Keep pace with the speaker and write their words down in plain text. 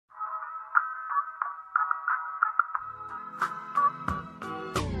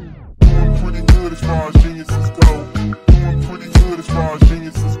good as far as geniuses go. Doing pretty good as far as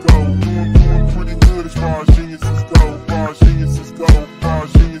geniuses go. Doing pretty good as far as geniuses go. Far as geniuses go. Far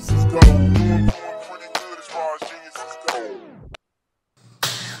as geniuses go. Doing pretty good as far as geniuses go.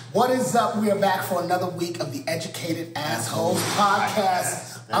 What is up? We are back for another week of the Educated Assholes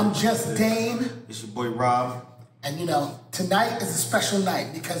podcast. I'm just Dane. It's your boy Rob. And tonight is a special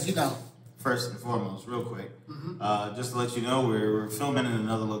night because First and foremost, real quick, just to let you know, we're filming in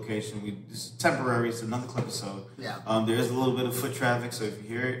another location. This is temporary. It's another clip episode. Yeah. There is a little bit of foot traffic, so if you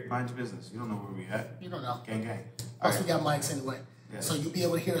hear it, mind your business. You don't know where we at. You don't know. Gang, gang. Plus, we got mics anyway, Yeah. so you'll be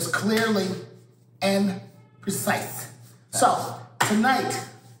able to hear us clearly and precise. So tonight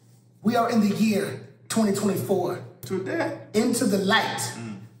we are in the year 2024. Today. Into the light,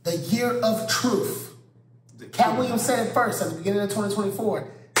 the year of truth. Cat Williams said it first at the beginning of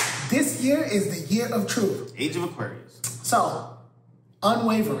 2024. This year is the year of truth. Age of Aquarius. So,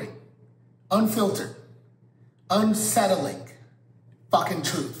 unwavering, unfiltered, unsettling fucking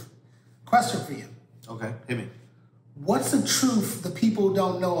truth. Question for you. Okay, hit me. What's the truth the people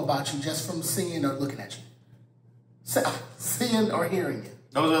don't know about you just from seeing or looking at you? Seeing or hearing you.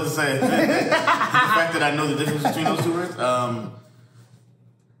 I was about to say, the fact that I know the difference between those two words,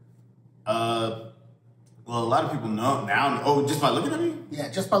 well, a lot of people know now. Oh, just by looking at me? Yeah,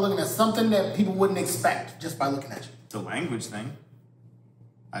 just by looking at something that people wouldn't expect just by looking at you. The language thing.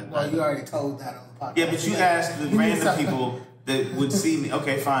 You already told that on the podcast. Yeah, but you asked the random people that would see me.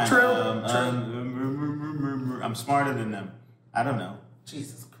 Okay, fine. True. I'm smarter than them. I don't know.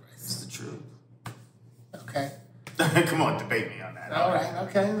 Jesus Christ. It's the truth. Okay. Come on, debate me on that. All right.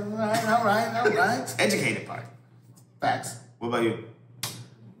 Okay. All right. Educated part. Facts. What about you?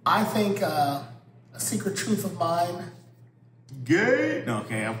 I think a secret truth of mine. Gay? No,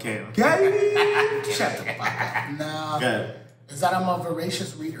 okay. Gay? Shut the fuck up. Nah. Good. Is that I'm a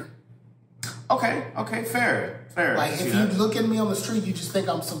voracious reader. Okay, fair. Like, if you look at me on the street, you just think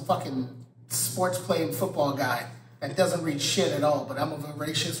I'm some fucking sports playing football guy that doesn't read shit at all, but I'm a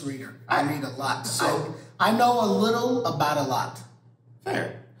voracious reader. I read a lot. So I know a little about a lot.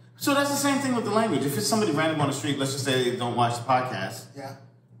 Fair. So that's the same thing with the language. If it's somebody random on the street, let's just say they don't watch the podcast. Yeah.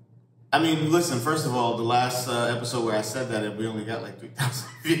 I mean, listen, first of all, the last episode where I said that, we only got like 3,000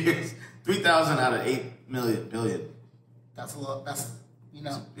 views. 3,000 out of 8 billion. That's a lot. That's,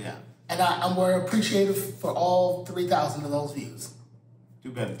 Yeah. And we're appreciative for all 3,000 of those views.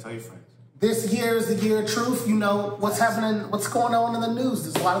 Do better. Tell your friends. This year is the year of truth. What's happening, what's going on in the news.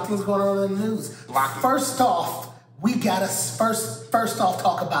 There's a lot of things going on in the news. First off, we gotta first off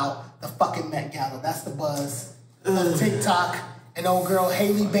talk about the fucking Met Gala. That's the buzz of TikTok. And old girl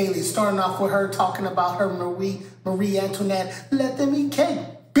Haley Bailey, starting off with her talking about her Marie Antoinette. Let them eat cake,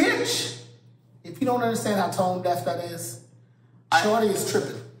 bitch. If you don't understand how tone deaf that is, shorty is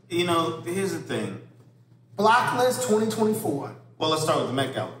tripping. Here's the thing. Blocklist 2024. Well, let's start with the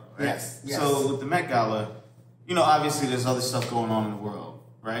Met Gala, right? Yes. So with the Met Gala, obviously there's other stuff going on in the world,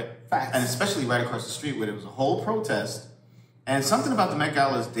 right? Facts. And especially right across the street where there was a whole protest. And something about the Met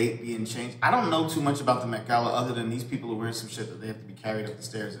Gala's date being changed. I don't know too much about the Met Gala other than these people are wearing some shit that they have to be carried up the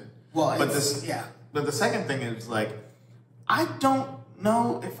stairs in. Well, But the second thing is, I don't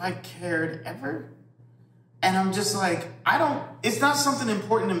know if I cared ever. And I'm just like, it's not something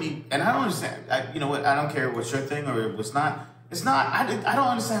important to me. And I don't understand. You know what? I don't care what's your thing or what's not. It's not, I don't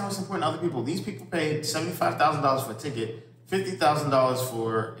understand how it's important to other people. These people paid $75,000 for a ticket, $50,000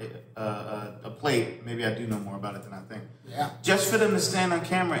 for a plate. Maybe I do know more about it than I think. Yeah. Just for them to stand on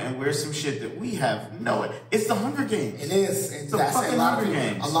camera and wear some shit that we have no. It's the Hunger Games. It is. It's the fucking Hunger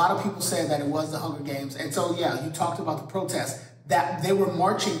Games. A lot of people said that it was the Hunger Games. And so, yeah, you talked about the protests, that they were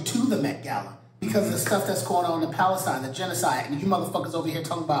marching to the Met Gala because of the stuff that's going on in Palestine, the genocide. And you motherfuckers over here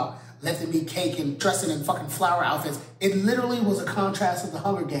talking about let them eat cake and dressing in fucking flower outfits. It literally was a contrast of the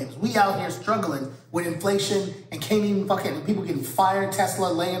Hunger Games. We out here struggling with inflation and can't even fucking, people getting fired,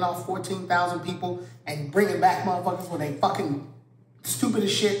 Tesla laying off 14,000 people and bringing back motherfuckers when they fucking stupid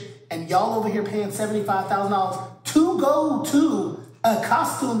as shit. And y'all over here paying $75,000 to go to a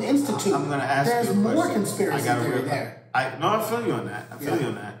costume institute. I'm gonna ask There's you a more question. conspiracy theory there. I feel you on that. I feel you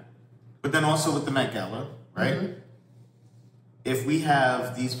on that. But then also with the Met Gala, right? Mm-hmm. If we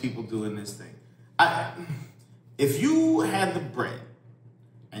have these people doing this thing, if you had the bread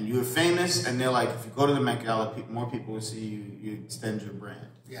and you were famous, and they're like, if you go to the Met Gala, more people will see you. You extend your brand.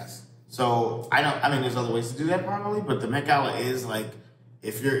 Yes. So there's other ways to do that probably, but the Met Gala is like,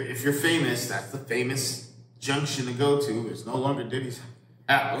 if you're famous, that's the famous junction to go to. It's no longer Diddy's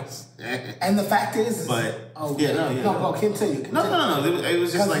house. And the fact is, continue. No. It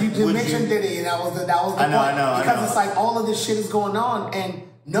was just like you mentioned Diddy, and that was the I know. Because it's like all of this shit is going on, and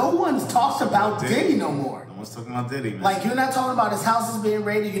No one talks about Diddy no more. No one's talking about Diddy, man. Like, you're not talking about his houses being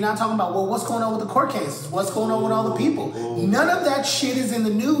raided. You're not talking about, well, what's going on with the court cases? What's going on with all the people? None of that shit is in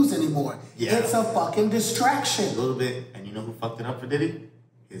the news anymore. Yeah. It's a fucking distraction. A little bit. And you know who fucked it up for Diddy?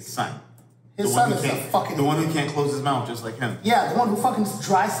 His son. His son is a fucking... The one who can't close his mouth just like him. Yeah, the one who fucking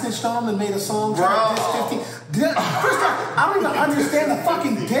dry snitched on him and made a song. Bro. First off, I don't even understand the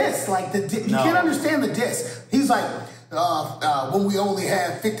fucking diss. Like, you can't understand the diss. He's like, when we only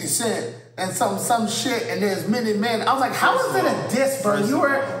had 50 Cent and some shit and there's many men. I was like, how is it a diss, bro?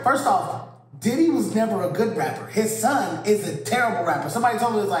 First off, Diddy was never a good rapper. His son is a terrible rapper. Somebody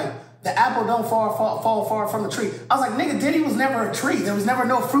told me it was like, the apple don't fall far from the tree. I was like, nigga, Diddy was never a tree. There was never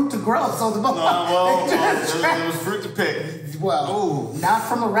no fruit to grow. So there was fruit to pick. Well, not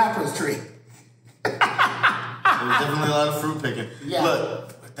from a rapper's tree. There was definitely a lot of fruit picking. Yeah.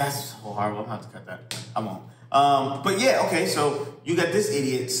 Look, that's so horrible. I'm gonna have to cut that. I won't. But yeah, okay, so you got this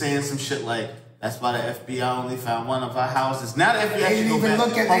idiot saying some shit like, that's why the FBI only found one of our houses. Now the FBI They didn't even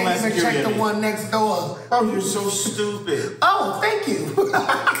look at, they didn't even check the one next door. Oh, you're so stupid. Oh, thank you.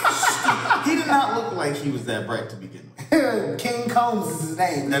 He did not look like he was that bright to begin with. King Combs is his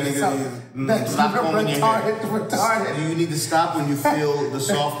name. That nigga, Stop retarded. You need to stop when you feel the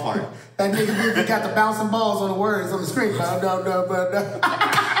soft part. That nigga got the bouncing balls on the words on the screen. No.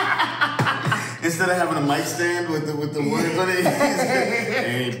 Instead of having a mic stand with the words on it,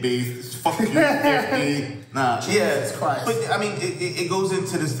 hey, beef, fuck you, 50. Nah, Jesus Christ. But I mean, it goes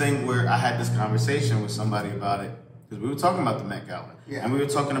into this thing where I had this conversation with somebody about it because we were talking about the Met Gala, and we were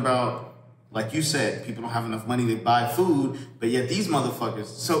talking about, like you said, people don't have enough money to buy food, but yet these motherfuckers.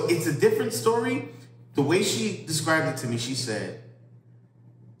 So it's a different story. The way she described it to me, she said,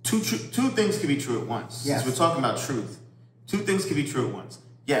 two things can be true at once. Yes. Since we're talking about truth, two things can be true at once.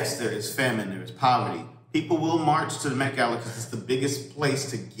 Yes, there is famine, there is poverty. People will march to the Met Gala because it's the biggest place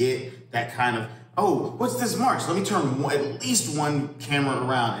to get that kind of, oh, what's this march? Let me turn at least one camera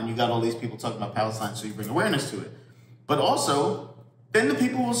around and you got all these people talking about Palestine, so you bring awareness to it. But also, then the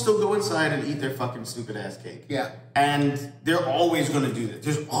people will still go inside and eat their fucking stupid ass cake. Yeah. And they're always going to do that.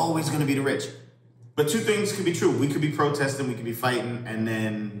 There's always going to be the rich. But two things could be true. We could be protesting, we could be fighting, and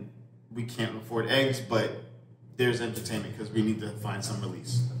then we can't afford eggs, but there's entertainment because we need to find some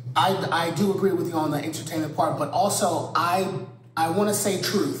release. I do agree with you on the entertainment part, but also I want to say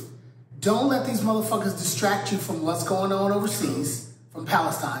truth. Don't let these motherfuckers distract you from what's going on overseas, from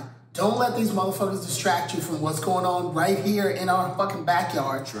Palestine. Don't let these motherfuckers distract you from what's going on right here in our fucking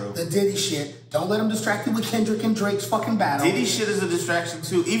backyard. True. The Diddy shit. Don't let them distract you with Kendrick and Drake's fucking battle. Diddy shit is a distraction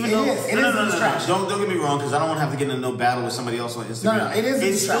too. Even though it is a distraction. Don't get me wrong, because I don't want to have to get into no battle with somebody else on Instagram. No, it is a distraction.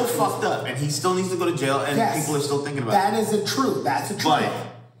 It's still fucked up, and he still needs to go to jail, and people are still thinking about that. That is a truth. That's a truth. But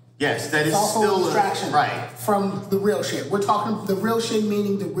yes, that is also still a distraction, right from the real shit. We're talking the real shit,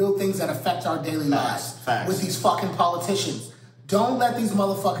 meaning the real things that affect our daily lives. Facts. With these fucking politicians. Don't let these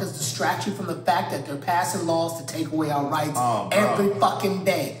motherfuckers distract you from the fact that they're passing laws to take away our rights every fucking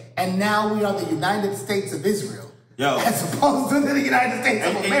day. And now we are the United States of Israel. Yo. As opposed to the United States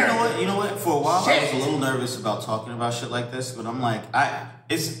of America. And you know what? For a while, I was a little nervous about talking about shit like this, but I'm like,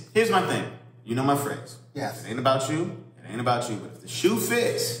 here's my thing. You know my phrase. Yes. It ain't about you. It ain't about you. But if the shoe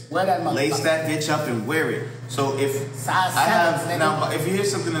fits, wear that motherfucker. Lace that bitch up and wear it. So if size I have sevens, now, if you hear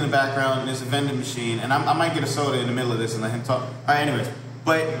something in the background and there's a vending machine, and I might get a soda in the middle of this and let him talk. All right, anyways.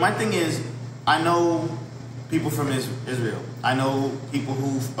 But my thing is, I know people from Israel. I know people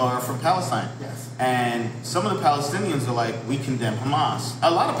who are from Palestine. Yes. And some of the Palestinians are like, we condemn Hamas.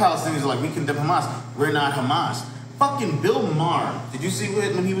 A lot of Palestinians are like, we condemn Hamas. We're not Hamas. Fucking Bill Maher. Did you see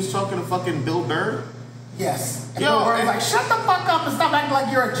when he was talking to fucking Bill Burr? Yes. And Bill Burr was like, shut the fuck up and stop acting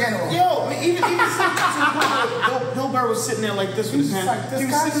like you're a general. Yo, even Bill Burr was sitting there like this with his hand. Like, he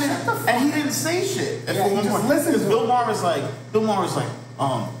was sitting there, and he didn't say shit. Yeah, he just listened to Bill Maher was like,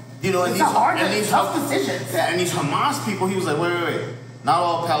 you know, and it's a hard and tough decision. Yeah, and these Hamas people, he was like, wait. Not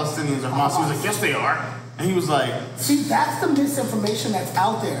all Palestinians are Hamas. He was like, yes, they are. And he was like... See, that's the misinformation that's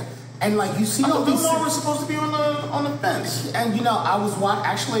out there. And like, you see all these... Bill Maher was supposed to be on the fence. And you know, I was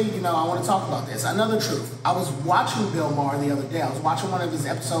actually, you know, I want to talk about this. Another truth. I was watching Bill Maher the other day. I was watching one of his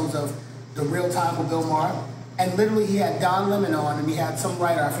episodes of The Real Time with Bill Maher. And literally he had Don Lemon on, and he had some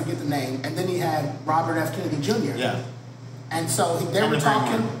writer, I forget the name. And then he had Robert F. Kennedy Jr. Yeah. And so they were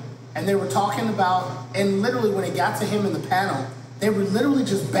talking about, and literally when it got to him in the panel, they were literally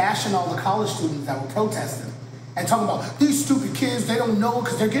just bashing all the college students that were protesting and talking about these stupid kids, they don't know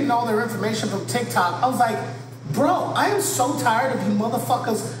because they're getting all their information from TikTok. I was like, bro, I am so tired of you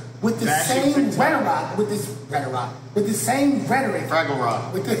motherfuckers with the Bashing same TikTok. with the same rhetoric, Fraggle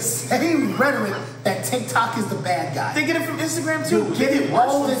Rock. with the same rhetoric that TikTok is the bad guy. They get it from Instagram too. You're They getting get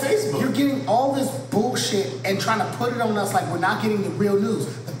worse all from this. Facebook. You're getting all this bullshit and trying to put it on us like we're not getting the real news.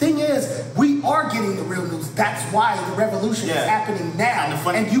 The thing is, we are getting the real news. That's why the revolution is happening now,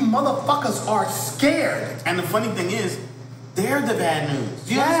 and you motherfuckers are scared. And the funny thing is, they're the bad news.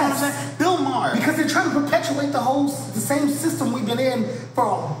 Do you understand what I'm saying? Bill Maher. Because they're trying to perpetuate the same system we've been in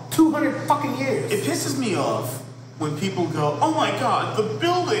for 200 fucking years. It pisses me off when people go, "Oh my God, the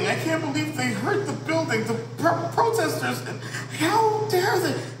building! I can't believe they hurt the building. The protesters! How dare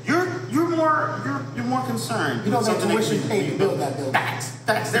they?" You're more concerned. You know that tuition paid to build that building.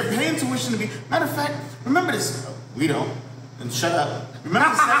 Facts. They're paying tuition to be. Matter of fact, remember this. We don't. And shut up. Remember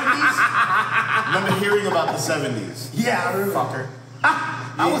the 70s? Remember hearing about the 70s? Yeah, I remember. Fucker.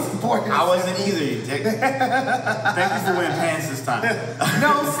 I wasn't born in I wasn't either, you dick. Thank you for wearing pants this time.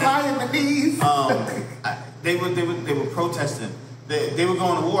 No slide in the knees. They were protesting. They were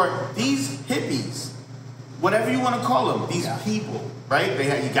going to war. These hippies, whatever you want to call them, these people, right?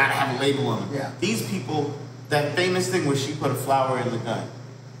 You gotta have a label on them. Yeah. These people, that famous thing where she put a flower in the gun.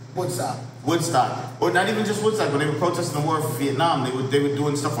 Woodstock, or not even just Woodstock. When they were protesting the war for Vietnam, they were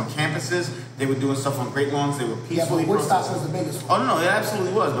doing stuff on campuses. They were doing stuff on Great Lawns. They were peacefully. Yeah, but Woodstock protesting. was the biggest one. Oh no, it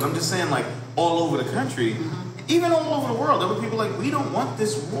absolutely was. But I'm just saying, like all over the country, even all over the world, there were people like, we don't want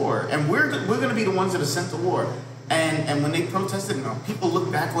this war, and we're going to be the ones that are sent to war. And when they protested, people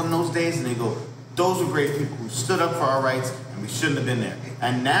look back on those days and they go, those were brave people who stood up for our rights, and we shouldn't have been there.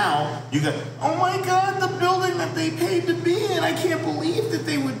 And now you got, oh my God, the building that they paid to be in. I can't believe that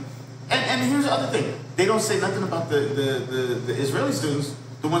they would. And here's the other thing. They don't say nothing about the Israeli students,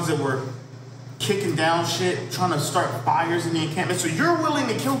 the ones that were kicking down shit, trying to start fires in the encampment. So you're willing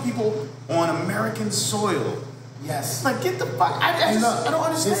to kill people on American soil. Yes. Like, get the fuck. I don't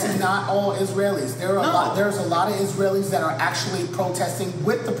understand. This is not all Israelis. There's a lot of Israelis that are actually protesting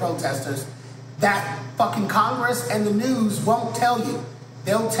with the protesters that fucking Congress and the news won't tell you.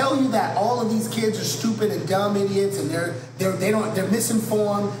 They'll tell you that all of these kids are stupid and dumb idiots, and they're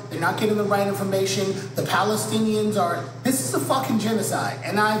misinformed. They're not getting the right information. The Palestinians are. This is a fucking genocide,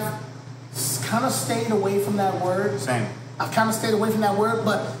 and I've kind of stayed away from that word. Same. I've kind of stayed away from that word,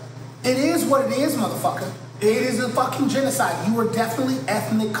 but it is what it is, motherfucker. It is a fucking genocide. You are definitely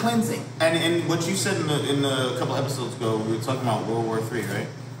ethnic cleansing. And what you said in a couple episodes ago, we were talking about World War III, right?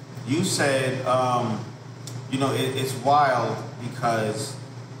 You said, it's wild because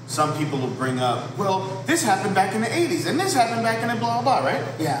some people will bring up, well, this happened back in the 80s, and this happened back in the blah, blah, blah, right?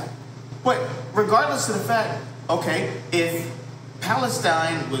 Yeah. But regardless of the fact, okay, if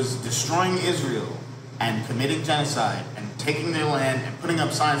Palestine was destroying Israel and committing genocide and taking their land and putting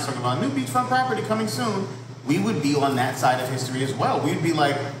up signs talking about new beachfront property coming soon, we would be on that side of history as well. We'd be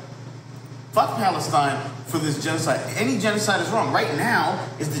like, fuck Palestine for this genocide. Any genocide is wrong. Right now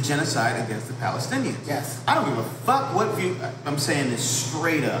is the genocide against the Palestinians. Yes. I don't give a fuck what view. I'm saying this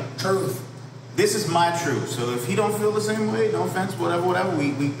straight up. Truth. This is my truth. So if he don't feel the same way, no offense, whatever,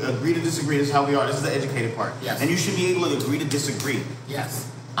 we agree to disagree. This is how we are. This is the educated part. Yes. And you should be able to agree to disagree.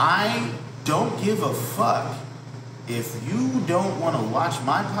 Yes. I don't give a fuck if you don't want to watch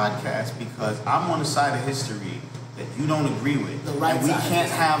my podcast because I'm on the side of history that you don't agree with. The right and we side.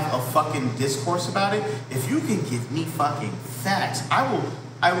 can't have a fucking discourse about it. If you can give me fucking facts, I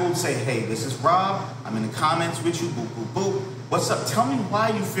will say, hey, this is Rob. I'm in the comments with you. Boop, boop, boop. What's up? Tell me why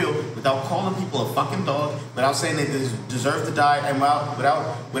you feel, without calling people a fucking dog, without saying they deserve to die, and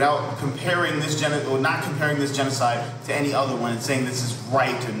without comparing this or not comparing this genocide to any other one, and saying this is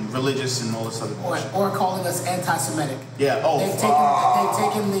right and religious and all this other bullshit. Or calling us anti-Semitic. Yeah. Oh.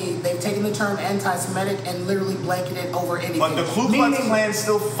 They've taken the term anti-Semitic and literally blanketed over anything. But the Ku Klux Klan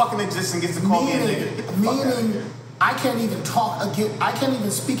still fucking exists and gets to call me a nigga. Get the fuck out of here. I can't even I can't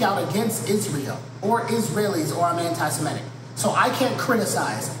even speak out against Israel or Israelis, or I'm anti-Semitic. So I can't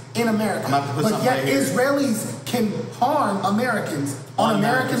criticize in America. But yet Israelis can harm Americans on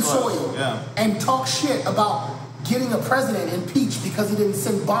American soil and talk shit about getting a president impeached because he didn't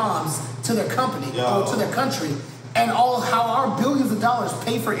send bombs to their company or to their country, and how our billions of dollars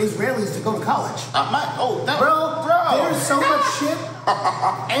pay for Israelis to go to college. Bro, there's so much shit.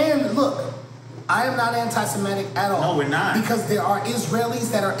 And look, I am not anti-Semitic at all. No, we're not. Because there are Israelis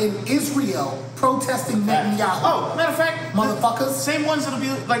that are in Israel protesting Netanyahu. Oh, matter of fact, motherfuckers. Same ones that'll be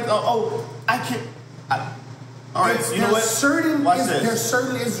like, I can't. All right, you know what? There's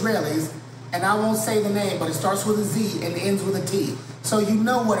certain Israelis, and I won't say the name, but it starts with a Z and ends with a T. So you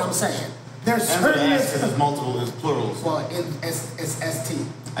know what I'm saying. There's certain because it's multiple, it's plurals. Well, it's ST.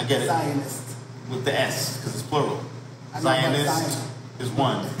 I get it. Zionist. With the S, because it's plural. Zionist. is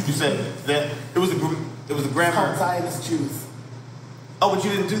one. You said that it was a grammar. Called Zionist Jews. Oh, but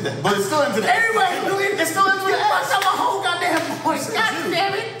you didn't do that. But it's still into that. Anyway, it's still into you that. fucked up my whole goddamn point. God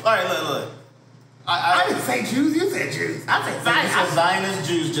damn it. All right, look. I didn't say Jews, you said Jews. I said Zionist. You said Zionist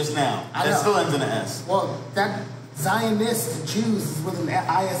Jews just now. It still ends in an S. Well, that Zionist Jews is with an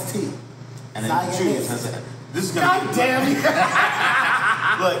IST. And then Jews has a, this is gonna God damn it.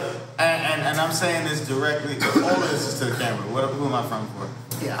 Look, and I'm saying this directly. All of this is to the camera. Who am I from for?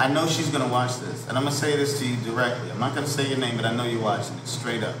 Yeah. I know she's gonna watch this, and I'm gonna say this to you directly. I'm not gonna say your name, but I know you're watching it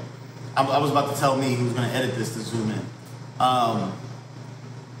straight up. I was about to tell me who's gonna edit this to zoom in.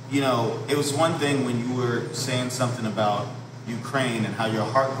 You know, it was one thing when you were saying something about Ukraine and how your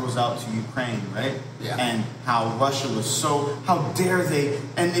heart goes out to Ukraine, right? Yeah. And how Russia was so, how dare they?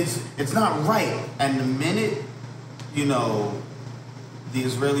 And it's not right. And the minute, you know, the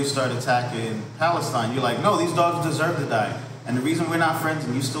Israelis start attacking Palestine, you're like, no, these dogs deserve to die. And the reason we're not friends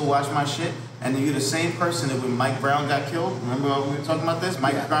and you still watch my shit, and you're the same person that when Mike Brown got killed, remember we were talking about this?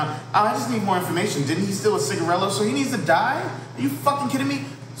 Mike Brown, oh, I just need more information. Didn't he steal a cigarello? So he needs to die? Are you fucking kidding me?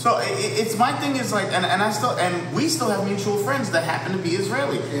 So it's my thing is like, and we still have mutual friends that happen to be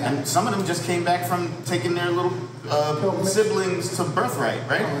Israeli. Yeah. And some of them just came back from taking their little siblings to birthright,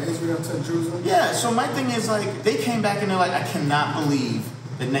 right? Israel to Jerusalem. Yeah, so my thing is like, they came back and they're like, I cannot believe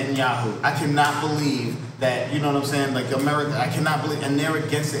that Netanyahu, I cannot believe that, you know what I'm saying, like America, I cannot believe, and they're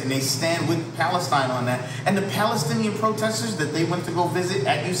against it, and they stand with Palestine on that. And the Palestinian protesters that they went to go visit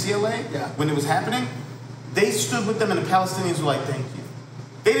at UCLA when it was happening, they stood with them, and the Palestinians were like, thank you.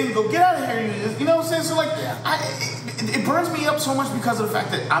 They didn't go, get out of here, you know what I'm saying? So like, it burns me up so much because of the fact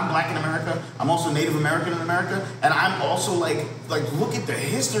that I'm black in America, I'm also Native American in America, and I'm also like look at the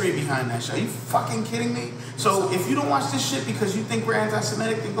history behind that shit. Are you fucking kidding me? So if you don't watch this shit because you think we're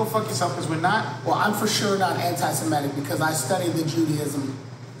anti-Semitic, then go fuck yourself, because we're not. Well, I'm for sure not anti-Semitic because I studied the Judaism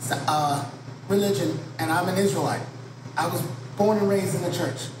religion, and I'm an Israelite. I was born and raised in the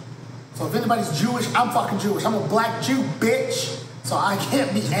church. So if anybody's Jewish, I'm fucking Jewish. I'm a black Jew, bitch. So I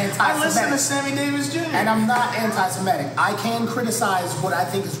can't be anti-Semitic. I listen to Sammy Davis Jr. And I'm not anti-Semitic. I can criticize what I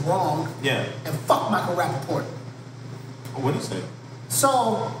think is wrong. Yeah. And fuck Michael Rappaport. What did he say?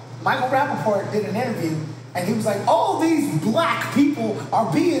 So Michael Rappaport did an interview, and he was like, "Oh, these black people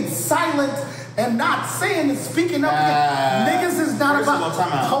are being silent and not saying and speaking up." Niggas is not about.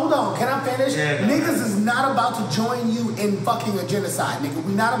 Hold on, can I finish? Yeah, niggas is not about to join you in fucking a genocide, nigga.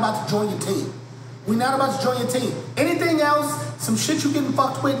 We're not about to join your team. We're not about to join your team. Anything else, some shit you getting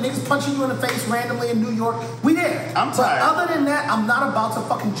fucked with, niggas punching you in the face randomly in New York, we there. I'm tired. But other than that, I'm not about to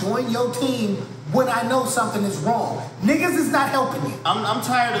fucking join your team when I know something is wrong. Niggas is not helping you. I'm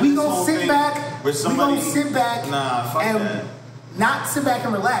tired of we this gonna whole sit thing back. where somebody, we gonna sit back and not sit back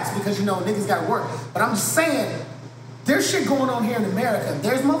and relax because you know niggas gotta work. But I'm just saying, there's shit going on here in America.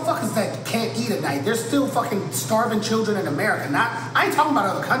 There's motherfuckers that can't eat at night. There's still fucking starving children in America. I ain't talking about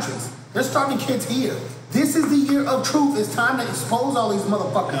other countries. There's starving kids here. This is the year of truth. It's time to expose all these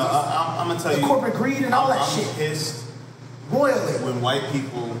motherfuckers. No, I'm gonna tell you, the corporate greed and all that shit. I'm pissed royally when white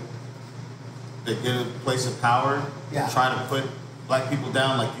people that get a place of power try to put black people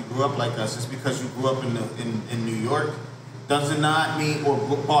down like you grew up like us. It's because you grew up in New York. Does it not mean, or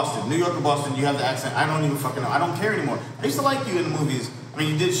Boston, New York or Boston, you have the accent. I don't even fucking know. I don't care anymore. I used to like you in the movies. I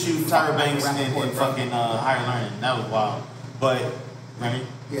mean, you did shoot Tyra Banks in fucking Higher Learning. That was wild. But, Remy?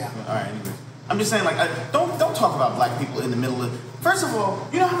 Yeah. All right, anyway. I'm just saying, like, don't talk about black people in the middle of. First of all,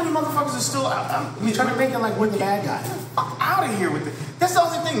 you know how many motherfuckers are still out? You're trying to make it like we're the bad guys. Get the fuck out of here with it. That's the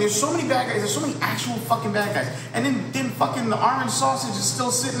other thing. There's so many bad guys. There's so many actual fucking bad guys. And then fucking the orange sausage is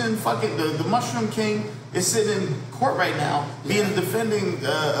still sitting in fucking the Mushroom King is sitting in court right now, being defending.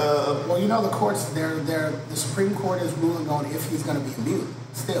 Well, you know the courts. The Supreme Court is ruling on if he's going to be immune.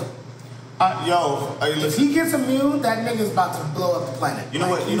 Still. Yo, are you listening? If he gets immune, that nigga's about to blow up the planet. You know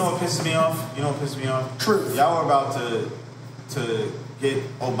what? You know what pisses me off? You know what pisses me off? Truth. Y'all are about to get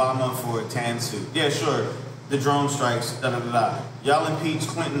Obama for a tan suit. Yeah, sure. The drone strikes. Da da da da. Y'all impeached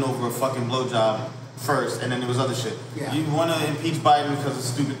Clinton over a fucking blowjob first, and then there was other shit. Yeah. You want to impeach Biden because of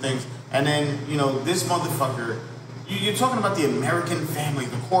stupid things, and then you know this motherfucker. You're talking about the American family,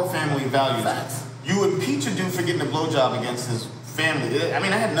 the core family values. Facts. You impeach a dude for getting a blowjob against his family. I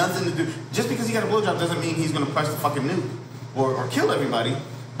mean, I had nothing to do. Just because he got a blowjob doesn't mean he's going to press the fucking nuke or kill everybody.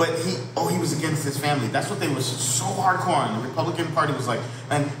 But he was against his family. That's what they were so hardcore on. The Republican Party was like,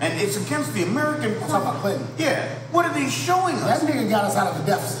 and it's against the American. Talk about Clinton. Yeah. What are they showing us? That nigga got us out of the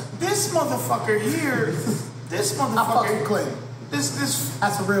deficit. This motherfucker here. This motherfucker. I fuck with Clinton.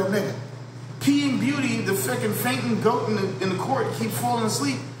 That's a real nigga. Peeing Beauty, the fucking fainting goat in the court, keep falling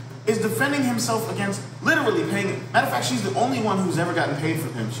asleep. is defending himself against literally paying. Matter of fact, she's the only one who's ever gotten paid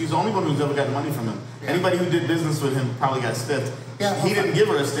from him. She's the only one who's ever gotten money from him. Yeah. Anybody who did business with him probably got stiffed. Yeah, he didn't give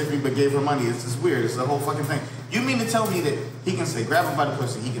her a stiffy, but gave her money. It's just weird. It's the whole fucking thing. You mean to tell me that he can say grab her by the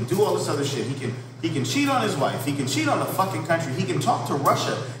pussy? He can do all this other shit. He can cheat on his wife. He can cheat on the fucking country. He can talk to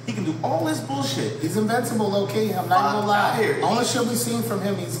Russia. He can do all this bullshit. He's invincible, low key. I'm not gonna lie. Only shit we've seen from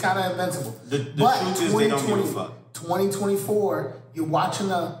him, he's kind of invincible. The truth is they don't give a fuck. 2024, you're watching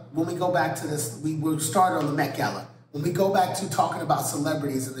when we go back to this, we started on the Met Gala. When we go back to talking about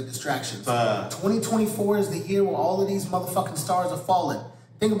celebrities and the distractions, 2024 is the year where all of these motherfucking stars are falling.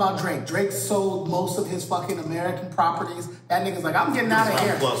 Think about Drake. Drake sold most of his fucking American properties. That nigga's like, I'm getting out of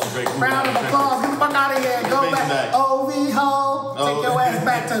here. Round of applause. Get the fuck out of here. Go back. OV ho. Take your ass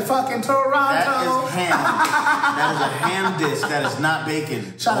back to fucking Toronto. That is ham. That is a ham dish. That is not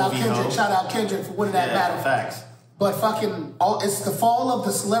bacon. Shout out Kendrick. Shout out Kendrick for winning that battle. Facts. But fucking, it's the fall of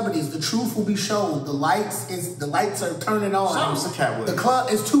the celebrities. The truth will be shown. The lights are turning on. The club,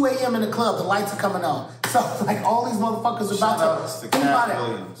 it's 2 a.m. in the club. The lights are coming on. So like all these motherfuckers are about to think about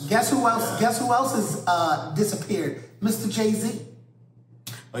it. Guess who else? Yeah. Guess who else has disappeared? Mr. Jay-Z.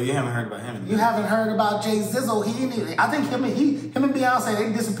 Oh, you haven't heard about him. You haven't heard about Jay Zizzle. I think him and Beyonce,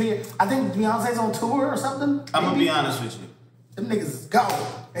 they disappeared. I think Beyonce's on tour or something. I'm gonna be honest with you. Them niggas is gone.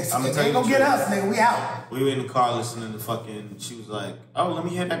 They ain't gonna get us, nigga. We out. We were in the car listening to fucking. She was like, "Oh, let me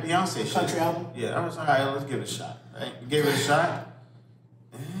hear that Beyonce shit." Country album. Yeah, I was like, "All right, let's give it a shot." Right? We gave it a shot.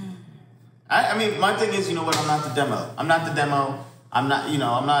 I mean, my thing is, you know what? I'm not the demo. I'm not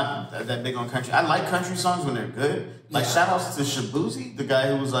I'm not that big on country. I like country songs when they're good. Like shout outs to Shabuzi, the guy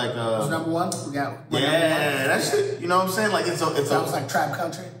who was like was number one. We got that shit. You know what I'm saying? Like that was like trap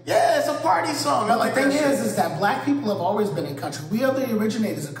country. Yeah, it's a party song. But the thing is that black people have always been in country. We are the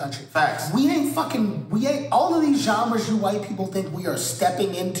originators of country. Facts. We ain't all of these genres you white people think we are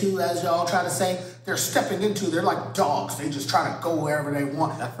stepping into, as y'all try to say, they're stepping into. They're like dogs. They just try to go wherever they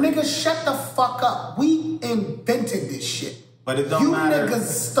want. Niggas, shut the fuck up. We invented this shit. But it don't matter. You niggas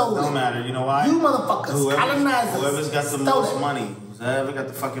stole it. Don't matter. You know why? You motherfuckers, colonizers. Whoever's got the most money. Whoever got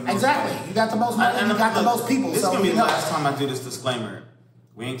the fucking most money. You got the most money. You got the most people. This is going to be the last time I do this disclaimer.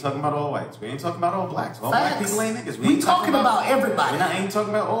 We ain't talking about all whites. We ain't talking about all blacks. All black people ain't niggas. We talking about everybody. I ain't talking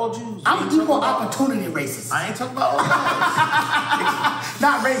about all Jews. I'm equal opportunity racist. I ain't talking about all blacks.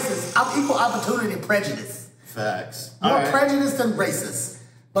 Not racist. I'm equal opportunity prejudice. Facts. More prejudice than racist.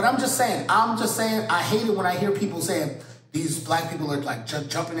 But I'm just saying, I hate it when I hear people saying, these black people are like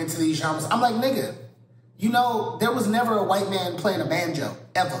jumping into these genres. I'm like, nigga, you know, there was never a white man playing a banjo,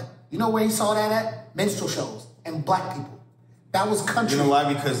 ever. You know where he saw that at? Minstrel shows and black people. That was country. You know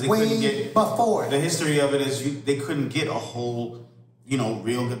why? Because they couldn't get before. The history of it is they couldn't get a whole,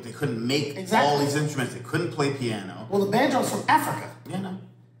 real good. They couldn't make all these instruments. They couldn't play piano. Well, the banjo's from Africa. You know,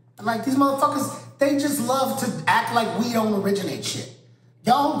 and like these motherfuckers, they just love to act like we don't originate shit.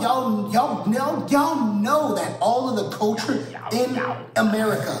 Y'all know that all of the culture in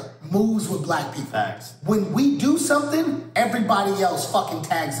America moves with black people. Facts. When we do something, everybody else fucking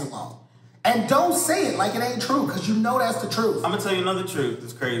tags along. And don't say it like it ain't true, because you know that's the truth. I'm gonna tell you another truth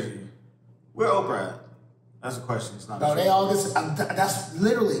that's crazy. Where Oprah at? That's a question. It's not. No, they all this. That's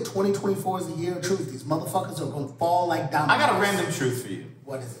literally 2024 is the year of truth. These motherfuckers are gonna fall like dominoes. I got a random truth for you.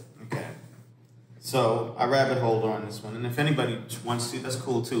 What is it? Okay. So I rabbit holed on this one, and if anybody wants to, that's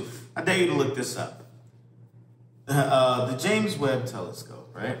cool too. I dare you to look this up. The James Webb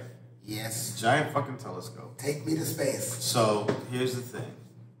Telescope, right? Yes. Giant fucking telescope. Take me to space. So here's the thing.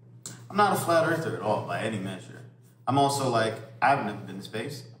 I'm not a flat earther at all by any measure. I'm also like, I've never been to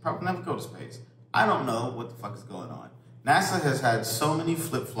space. I'll probably never go to space. I don't know what the fuck is going on. NASA has had so many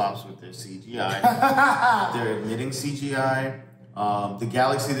flip-flops with their CGI. They're admitting CGI. The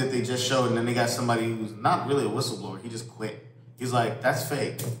galaxy that they just showed, and then they got somebody who's not really a whistleblower. He just quit. He's like, that's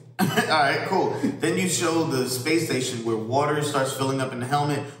fake. All right, cool. Then you show the space station where water starts filling up in the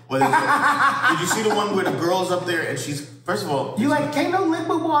helmet. Did you see the one where the girl's up there and she's, first of all... You like, can't no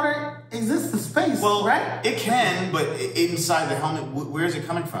liquid water exist in space, right? It can, but inside the helmet, where is it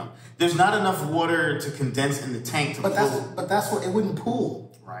coming from? There's not enough water to condense in the tank to pool. But that's what, it wouldn't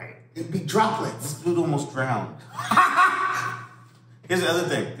pool. Right. It'd be droplets. This dude almost drowned. Here's the other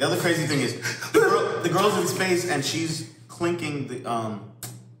thing. The other crazy thing is, the girl's in space and she's clinking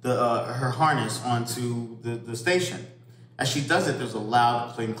her harness onto the station. As she does it, there's a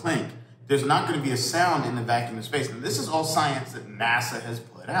loud clink. There's not going to be a sound in the vacuum of space. And this is all science that NASA has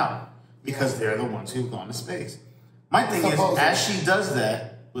put out because they're the ones who've gone to space. My thing is, as she does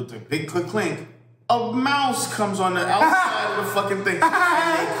that with the big clink, a mouse comes on the outside of the fucking thing and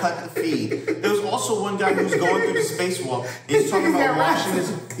they cut the feed. There was also one guy who was going through the spacewalk. He's talking about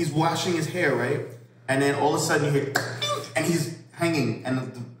washing his hair, right? And then all of a sudden you hear, and he's hanging,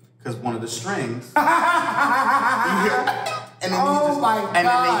 and because one of the strings, you hear, and then then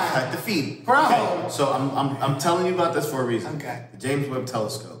they cut the feed. Bro. Okay, so I'm telling you about this for a reason. Okay. The James Webb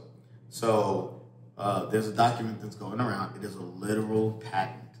Telescope. So there's a document that's going around. It is a literal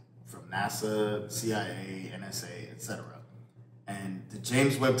patent from NASA, CIA, NSA, etc. And the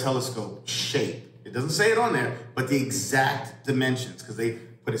James Webb Telescope shape, it doesn't say it on there, but the exact dimensions, because they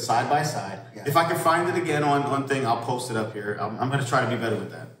put it side by side. Yeah. If I can find it again on thing, I'll post it up here. I'm going to try to be better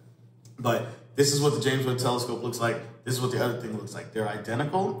with that. But this is what the James Webb Telescope looks like. This is what the other thing looks like. They're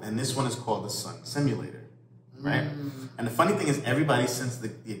identical, and this one is called the Sun Simulator, right? And the funny thing is, everybody since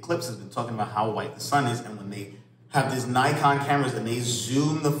the eclipse has been talking about how white the sun is, and when they have these Nikon cameras and they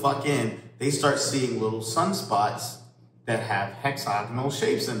zoom the fuck in, they start seeing little sunspots that have hexagonal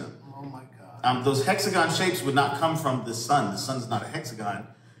shapes in them. Oh my God. Those hexagon shapes would not come from the sun. The sun's not a hexagon.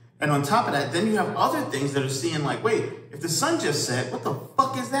 And on top of that, then you have other things that are seeing like, wait, if the sun just set, what the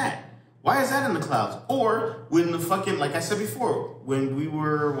fuck is that? Why is that in the clouds? Or when the fucking, like I said before, when we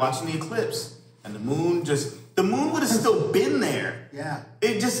were watching the eclipse and the moon would have still been there. Yeah.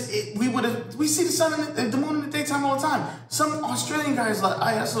 We see the sun and the moon in the daytime all the time. Some Australian guy's like,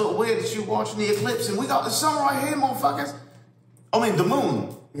 I so aware that you're watching the eclipse and we got the sun right here, motherfuckers. The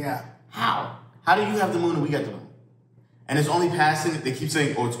moon. Yeah. How? How do you have the moon and we got the moon? And it's only passing, they keep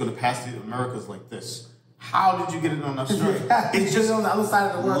saying, it's going to pass the Americas like this. How did you get it on Australia? It's just on the other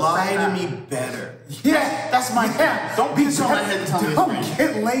side of the world. Lie to me better. Yeah. That's my thing. Don't be so ahead and tell me Don't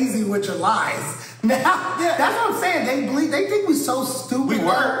get lazy with your lies. Now, that's what I'm saying. They think we're so stupid. We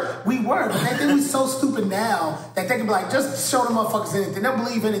were. But they think we're so stupid now that they can be like, just show them motherfuckers anything. They'll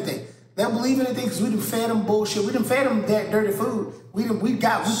believe anything. They'll believe anything because we done fed them bullshit. We done fed them that dirty food. We done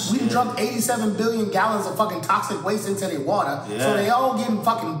drunk 87 billion gallons of fucking toxic waste into their water. Yeah. So they all getting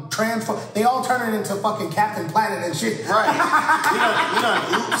fucking transformed. They all turn it into fucking Captain Planet and shit. Right.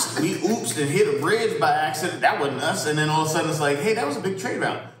 we oopsed and hit a bridge by accident. That wasn't us. And then all of a sudden it's like, hey, that was a big trade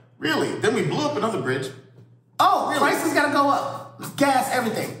route. Really? Then we blew up another bridge. Oh, really? Prices gotta go up. Gas,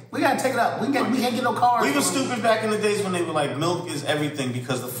 everything. We gotta take it up. We can't get no cars. We were stupid back in the days when they were like, milk is everything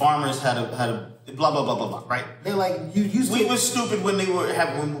because the farmers had a blah blah blah blah blah. Right? They're like, you used to. We were stupid when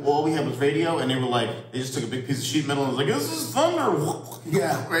when all we had was radio, and they were like, they just took a big piece of sheet metal and was like, this is thunder.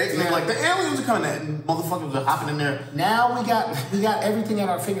 Yeah. Right? And they were like, the aliens are coming, and motherfuckers are hopping in there. Now we got everything at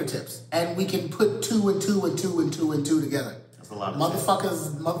our fingertips, and we can put 2 and 2 and 2 and 2 and 2 together. A lot of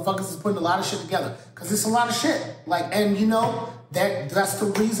motherfuckers is putting a lot of shit together because it's a lot of shit. And that's the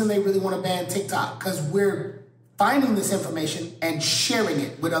reason they really want to ban TikTok, because we're finding this information and sharing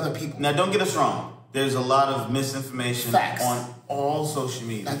it with other people. Now, don't get us wrong. There's a lot of misinformation on all social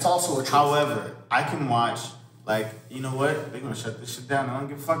media. That's also a truth. However, I can watch, you know what? They're gonna shut this shit down. I don't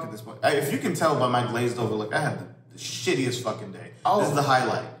give a fuck at this point. If you can tell by my glazed over look, I had the shittiest fucking day. This is the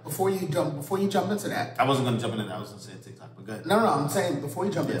highlight. Before you jump into that, I wasn't gonna jump into that. I was gonna say TikTok, but go ahead. No, I'm saying before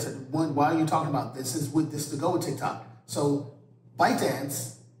you jump into while you're talking about this to go with TikTok. So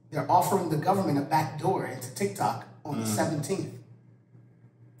ByteDance, they're offering the government a back door into TikTok on the 17th.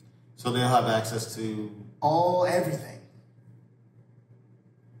 So they'll have access to everything.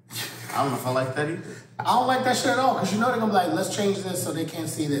 I don't know if I like that either. I don't like that shit at all, because they're gonna be like, let's change this so they can't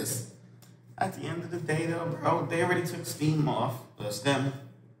see this. At the end of the day, though, bro, they already took Steam off STEM.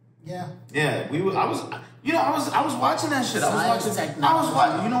 Yeah. Yeah, I was watching that shit. I was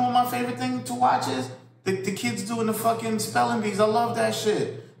watching. You know what my favorite thing to watch is? The kids doing the fucking spelling bees. I love that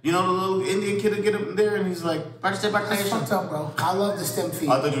shit. You know, the little Indian kid will get up there and he's like, that's fucked up, bro. I love the STEM feed.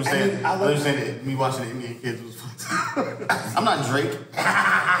 I thought you were saying, that me watching the Indian kids was fucked up. I'm not Drake.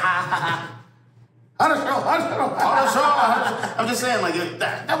 I'm just saying,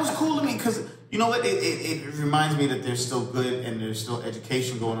 that was cool to me because, you know what, it reminds me that there's still good and there's still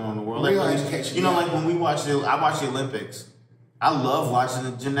education going on in the world. Real education. You know, when we watch I watch the Olympics. I love watching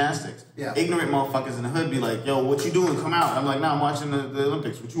the gymnastics. Yeah. Ignorant motherfuckers in the hood be like, yo, what you doing? Come out. I'm like, nah, I'm watching the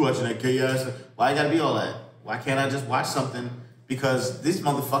Olympics. What you watching that chaos? Why I gotta be all that? Why can't I just watch something? Because this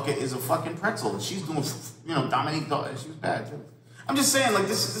motherfucker is a fucking pretzel. And she's doing, Dominique, she was bad too. I'm just saying,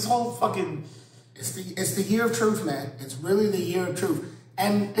 this whole fucking... It's the year of truth, man. It's really the year of truth.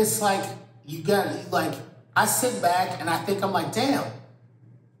 And it's like, I sit back and I think, I'm like, damn.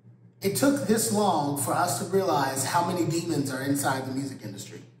 It took this long for us to realize how many demons are inside the music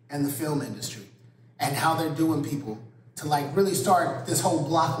industry and the film industry and how they're doing people to really start this whole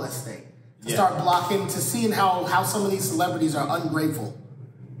blocklist thing. To start blocking, to seeing how some of these celebrities are ungrateful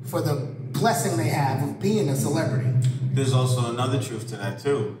for the blessing they have of being a celebrity. There's also another truth to that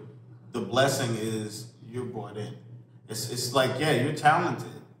too. The blessing is you're bought in. It's like, yeah, you're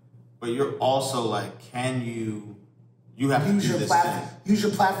talented, but you're also like, can you have to do this thing. Use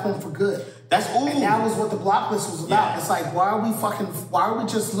your platform for good. That's ooh. And that was what the block list was about. Yeah. It's like, why are we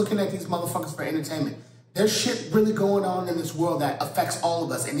just looking at these motherfuckers for entertainment? There's shit really going on in this world that affects all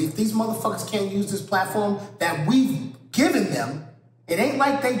of us. And if these motherfuckers can't use this platform that we've given them, it ain't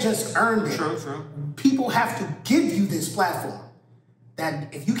like they just earned it. True. People have to give you this platform.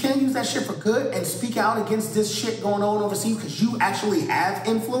 That if you can't use that shit for good and speak out against this shit going on overseas because you actually have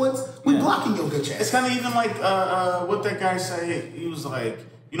influence, we're blocking your bitch ass. It's kind of even like what that guy said. He was like,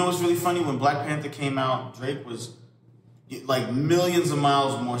 you know what's really funny? When Black Panther came out, Drake was like millions of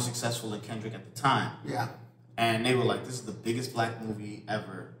miles more successful than Kendrick at the time. Yeah. And they were like, this is the biggest black movie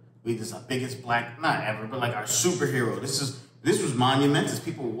ever. This is our biggest black, not ever, but like our superhero. This was monumentous.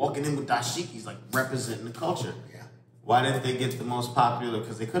 People were walking in with dashikis, like representing the culture. Yeah. Why didn't they get the most popular?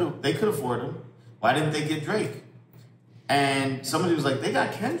 Because they could afford him. Why didn't they get Drake? And somebody was like, they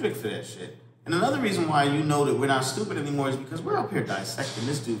got Kendrick for that shit. And another reason why you know that we're not stupid anymore is because we're up here dissecting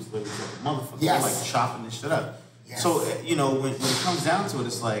this dude's lyrics like a motherfucker. Yes. We're like chopping this shit up. Yes. So, you know, when it comes down to it,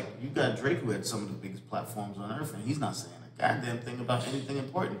 it's like, you got Drake who had some of the biggest platforms on earth, and he's not saying a goddamn thing about anything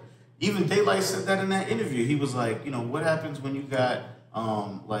important. Even Daylight said that in that interview. He was like, you know, what happens when you got,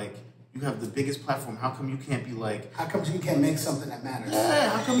 like, you have the biggest platform. How come you can't be like... How come you can't make something that matters? Yeah,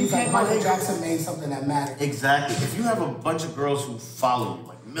 how come you can't... Like Michael Jackson made something that mattered. Exactly. If you have a bunch of girls who follow you,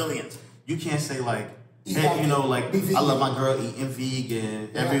 like millions, you can't say like, hey, you know, like, I love my girl eating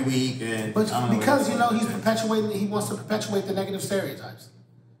vegan every week. And but because, you know, he wants to perpetuate the negative stereotypes.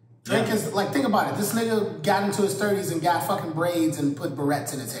 Drake is, like, think about it. This nigga got into his 30s and got fucking braids and put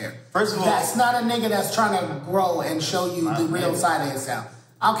barrettes in his hair. First of all... That's not a nigga that's trying to grow and show you the real side of his sound.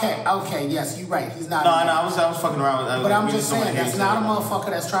 Okay, yes, you're right. He's not. No, I was fucking around with that. But I'm just saying, that's not a motherfucker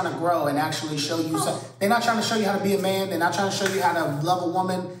that's trying to grow and actually show you something. They're not trying to show you how to be a man. They're not trying to show you how to love a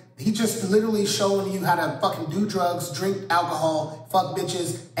woman. He just literally showing you how to fucking do drugs, drink alcohol, fuck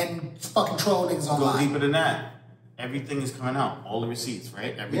bitches, and fucking troll niggas online. Go deeper than that. Everything is coming out. All the receipts,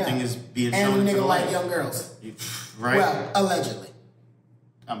 right? Everything is being shown. And the nigga like light. young girls. Right? Well, allegedly.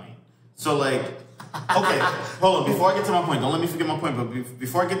 I mean, so like, okay, hold on. Before I get to my point, don't let me forget my point, but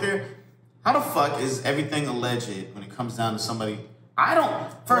before I get there, how the fuck is everything alleged when it comes down to somebody? I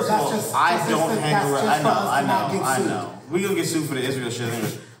don't. First of all, I don't hang around. I know. We gonna get sued for the Israel shit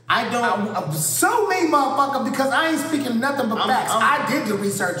anyway. I don't. So me, motherfucker, because I ain't speaking nothing but facts. I did the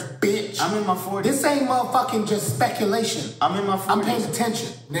research, bitch. I'm in my 40s. This ain't motherfucking just speculation. I'm in my 40s. I'm paying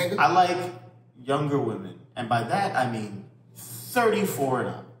attention, nigga. I like younger women, and by that I mean 34 and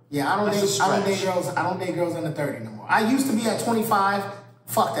up. Yeah, I don't date girls under 30 no more. I used to be at 25.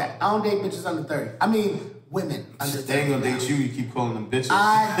 Fuck that. I don't date bitches under 30. I mean, women under 30. They ain't gonna date you. You keep calling them bitches.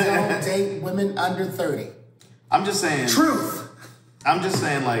 I don't date women under 30. I'm just saying. Truth. I'm just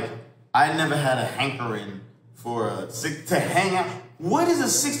saying, like, I never had a hankering to hang out. What is a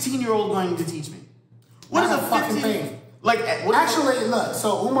 16-year-old going to teach me? What is a fucking thing? Like, actually, look.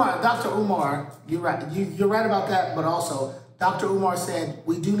 So Dr. Umar, you're right. You're right about that. But also, Dr. Umar said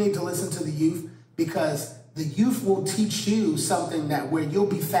we do need to listen to the youth because the youth will teach you something where you'll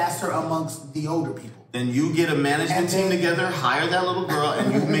be faster amongst the older people. Then you get a management team together, hire that little girl,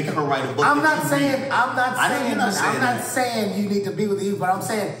 and you make her write a book. I'm not saying you need to be with the youth, but I'm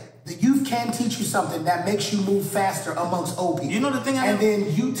saying the youth can teach you something that makes you move faster amongst old people. You know the thing,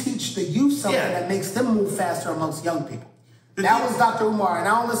 then you teach the youth something that makes them move faster amongst young people. That was Dr. Umar, and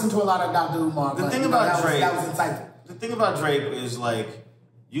I don't listen to a lot of Dr. Umar. The thing about Drake, that was insightful. The thing about Drake is like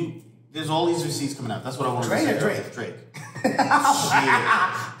there's all these receipts coming out. That's what I want to say. Drake.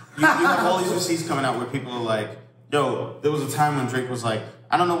 You have all these receipts coming out where people are like, yo, there was a time when Drake was like,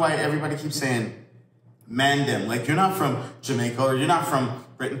 I don't know why everybody keeps saying Mandem. Like, you're not from Jamaica or you're not from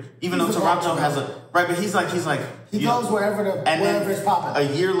Britain. Even though Toronto has right, but he's like he goes wherever it's popping. A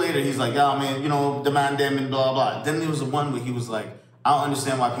year later, he's like, oh man, you know, the Mandem and blah blah. Then there was the one where he was like, I don't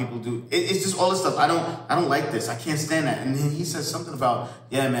understand why people do. It's just all this stuff. I don't like this. I can't stand that. And then he said something about,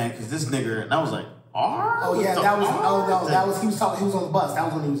 yeah, man, because this nigga, and I was like, he was on the bus. That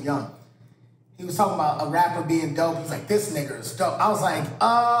was when he was young. He was talking about a rapper being dope. He's like, this nigga is dope. I was like,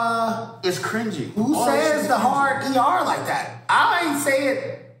 it's cringy. Who says the hard ER like that? I ain't say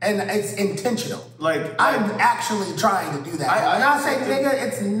it, and it's intentional. I'm actually trying to do that. When I say nigga,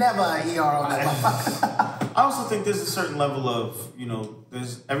 it's never an ER on that motherfucker. I also think there's a certain level of, you know,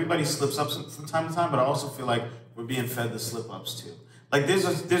 everybody slips up from time to time, but I also feel like we're being fed the slip-ups too. Like there's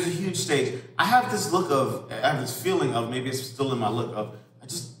a huge stage. I have this feeling of, maybe it's still in my look of, I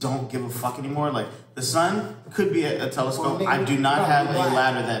just don't give a fuck anymore. Like The sun could be a telescope. Well, nigga, I do not have a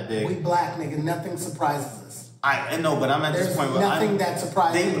ladder that big. We black, nigga. Nothing surprises us. I know, but I'm at this point where nothing that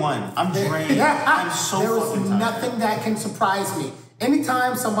surprises me. Day one. I'm drained. I'm so fucking tired. Nothing that can surprise me.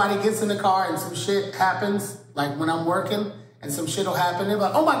 Anytime somebody gets in the car and some shit happens, like when I'm working and some shit will happen, they're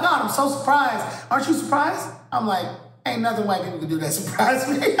like, oh my God, I'm so surprised. Aren't you surprised? I'm like, ain't nothing white people can do that surprise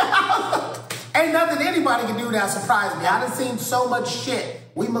me. Ain't nothing anybody can do that surprise me. I done seen so much shit.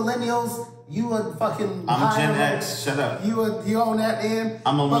 We millennials, you a fucking... I'm Gen X, shut up. You on that end?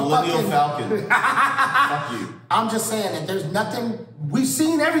 I'm a millennial falcon. Fuck you. I'm just saying that there's nothing... We've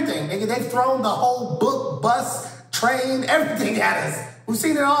seen everything, nigga. They've thrown the whole book, bus, train, everything at us. We've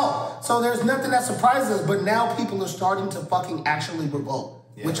seen it all. So there's nothing that surprises us, but now people are starting to fucking actually revolt,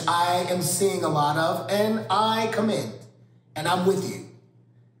 which I am seeing a lot of, and I commend. And I'm with you.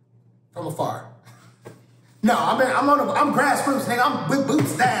 From afar. No, I'm grassroots, nigga. I'm with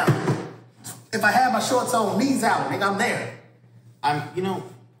boots down. If I have my shorts on, knees out, nigga, I'm there.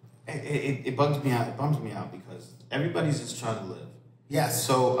 It bugs me out. It bums me out because everybody's just trying to live. Yes.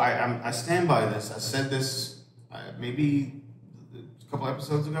 So I stand by this. I said this maybe a couple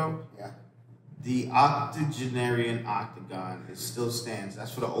episodes ago. Yeah. The octogenarian octagon still stands.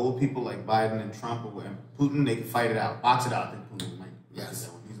 That's for the old people like Biden and Trump and Putin. They can fight it out, box it out. I think Putin might. Yes.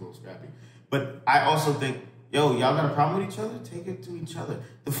 He's a little scrappy. But I also think, yo, y'all got a problem with each other? Take it to each other.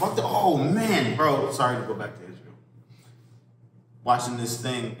 Oh man, bro. Sorry to go back to Israel. Watching this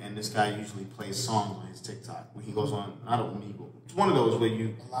thing, and this guy usually plays songs on his TikTok when he goes on, not Omegle. It's one of those where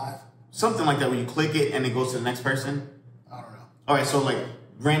you Live? Something like that where you click it and it goes to the next person. I don't know. All right, so like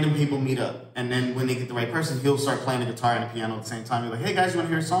random people meet up, and then when they get the right person, he'll start playing the guitar and the piano at the same time. He's like, "Hey guys, you want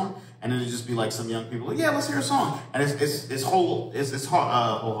to hear a song?" And then it'll just be like some young people like, "Yeah, let's hear a song." And it's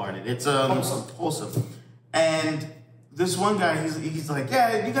wholehearted. It's wholesome. And this one guy, he's like,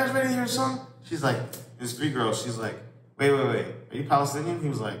 "Yeah, you guys ready to hear a song?" She's like, "There's 3 girls." She's like, "Wait, are you Palestinian?" He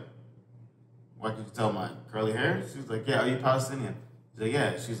was like, "Why could you tell my curly hair?" She was like, "Yeah, are you Palestinian?" He's like,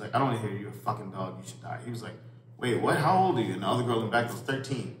 "Yeah." She's like, "I don't want to hear you. You're a fucking dog. You should die." He was like, "Wait, what? How old are you?" And the other girl in the back was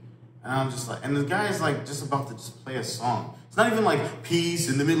 13. And I'm just like, and the guy is like just about to just play a song. It's not even like peace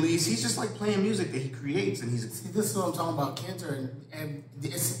in the Middle East. He's just like playing music that he creates, and he's. See, this is what I'm talking about. Kids are, and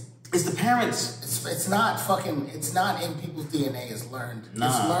it's the parents. It's not in people's DNA. It's learned. Nah.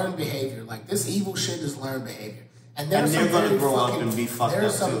 It's learned behavior. Like this evil shit is learned behavior. And they're gonna grow up and be fucked up too.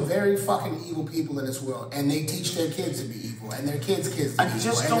 There's some very fucking evil people in this world, and they teach their kids to be evil, and their kids to be evil. I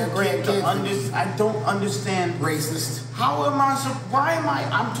just don't I don't understand. Racist. Why am I?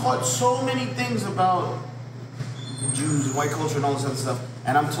 I'm taught so many things about Jews and white culture and all this other stuff,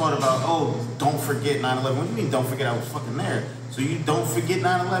 and I'm taught about, oh, don't forget 9/11. What do you mean, don't forget? I was fucking there. So you don't forget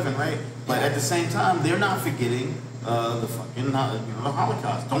 9/11, right? But at the same time, they're not forgetting the fucking the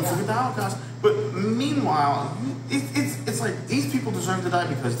Holocaust. Don't forget the Holocaust. But meanwhile, it's like these people deserve to die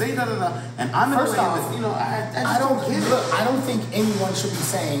because they and I'm first off, I don't get it. I don't think anyone should be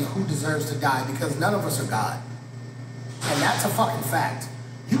saying who deserves to die because none of us are God, and that's a fucking fact.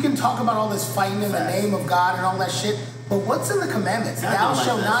 You can talk about all this fighting in the name of God and all that shit, but what's in the commandments? Thou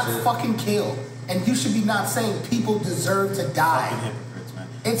shalt not fucking kill, and you should be not saying people deserve to die. Fucking hypocrites, man.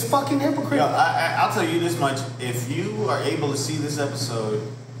 It's fucking hypocritical. Yo, I'll tell you this much: if you are able to see this episode.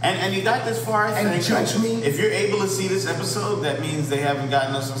 And you got this far, I think. And judge me. If you're able to see this episode, that means they haven't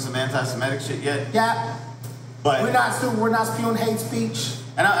gotten us on some anti-Semitic shit yet. Yeah. But we're not spewing hate speech.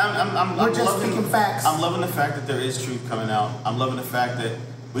 And we're just speaking facts. I'm loving the fact that there is truth coming out. I'm loving the fact that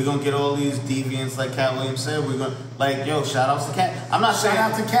we're gonna get all these deviants, like Cat Williams said. We're gonna shout outs to Cat. I'm not saying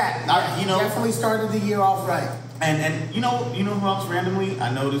shout out to Cat. Definitely started the year off right. And you know who else randomly?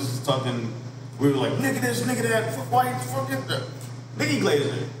 I know this is talking. We were like, nigga this, nigga that, fuck white, fuck it. Nikki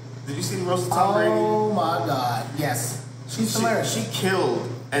Glazer. Did you see the roast of Tom Brady? Oh my God, yes. She's hilarious. She killed,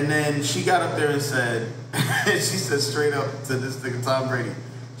 and then she got up there and said, she said straight up to this nigga Tom Brady,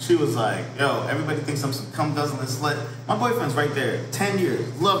 she was like, yo, everybody thinks I'm some cum guzzling slut. My boyfriend's right there, 10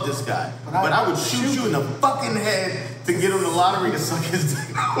 years, love this guy. But I would shoot you in the fucking head to get him the lottery to suck his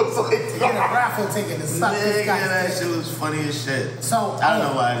dick. I was like, get a raffle ticket to suck this guy's that dick. shit was funny as shit. So, I don't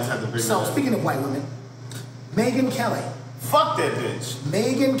know why I just had to bring it up. So, speaking of white women, Megyn Kelly. Fuck that bitch.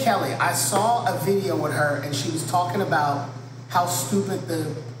 Megyn Kelly. I saw a video with her, and she was talking about how stupid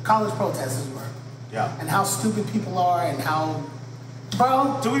the college protesters were. Yeah. And how stupid people are, and how,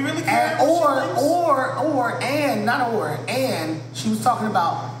 bro. Do we really care? And she was talking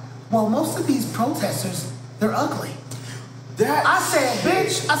about, well, most of these protesters, they're ugly. I said,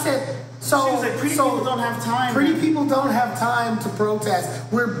 bitch. So, she was like, pretty people don't have time. Pretty people don't have time to protest.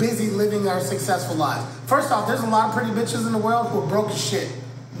 We're busy living our successful lives. First off, there's a lot of pretty bitches in the world who are broke as shit,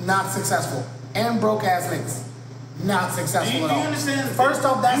 not successful. and broke ass niggas. Not successful at all. Do you understand? First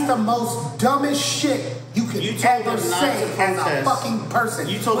off, that's the most dumbest shit you could ever say as a fucking person.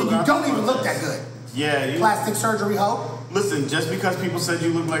 You told when them you not don't to even look protest. that good. Yeah. Plastic surgery hoe. Listen, just because people said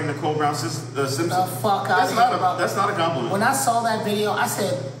you look like Nicole Brown Simpson, The fuck out that's of not here, bro. that's not a compliment. When I saw that video, I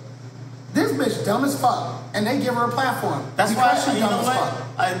said, this bitch dumb as fuck. And they give her a platform. That's why she dumb as fuck.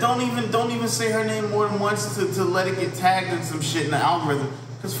 I don't even say her name more than once to let it get tagged in some shit in the algorithm.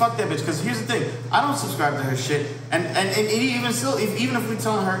 Cause fuck that bitch. Cause here's the thing, I don't subscribe to her shit, and even still, even if we're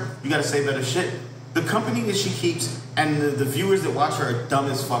telling her you gotta say better shit, the company that she keeps and the viewers that watch her are dumb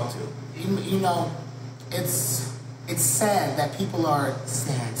as fuck too. You know, it's sad that people are It's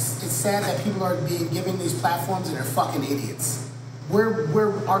sad that people are being given these platforms and they're fucking idiots.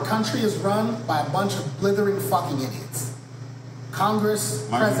 Our country is run by a bunch of blithering fucking idiots. Congress,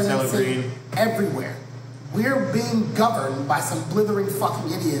 presidency, everywhere. We're being governed by some blithering fucking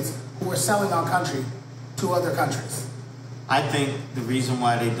idiots who are selling our country to other countries. I think the reason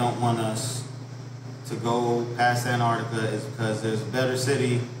why they don't want us to go past Antarctica is because there's a better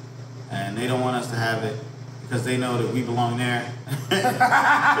city and they don't want us to have it because they know that we belong there.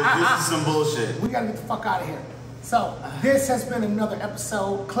 This is some bullshit. We gotta get the fuck out of here. So, this has been another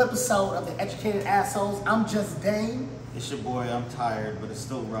clip-episode of The Educated Assholes. I'm just Dane. It's your boy, I'm tired, but it's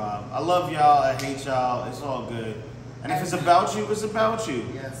still Rob. I love y'all, I hate y'all, it's all good. And if it's about you, it's about you.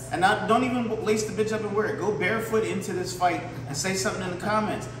 Yes. And don't even lace the bitch up and wear it. Go barefoot into this fight and say something in the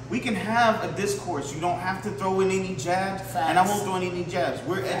comments. We can have a discourse. You don't have to throw in any jabs. Facts. And I won't throw in any jabs.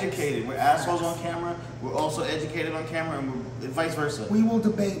 We're Facts. educated. We're assholes on camera. We're also educated on camera, and we're vice versa. We will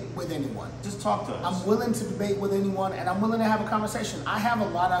debate with anyone. Just talk to us. I'm willing to debate with anyone, and I'm willing to have a conversation. I'm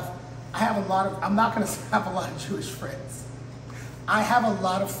not gonna say I have a lot of Jewish friends. I have a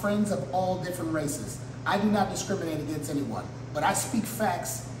lot of friends of all different races. I do not discriminate against anyone, but I speak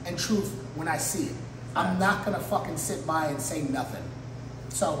facts and truth when I see it. I'm not gonna fucking sit by and say nothing.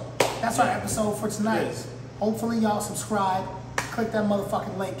 So that's our episode for tonight. Yes. Hopefully y'all subscribe, click that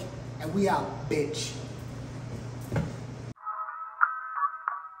motherfucking link, and we out, bitch.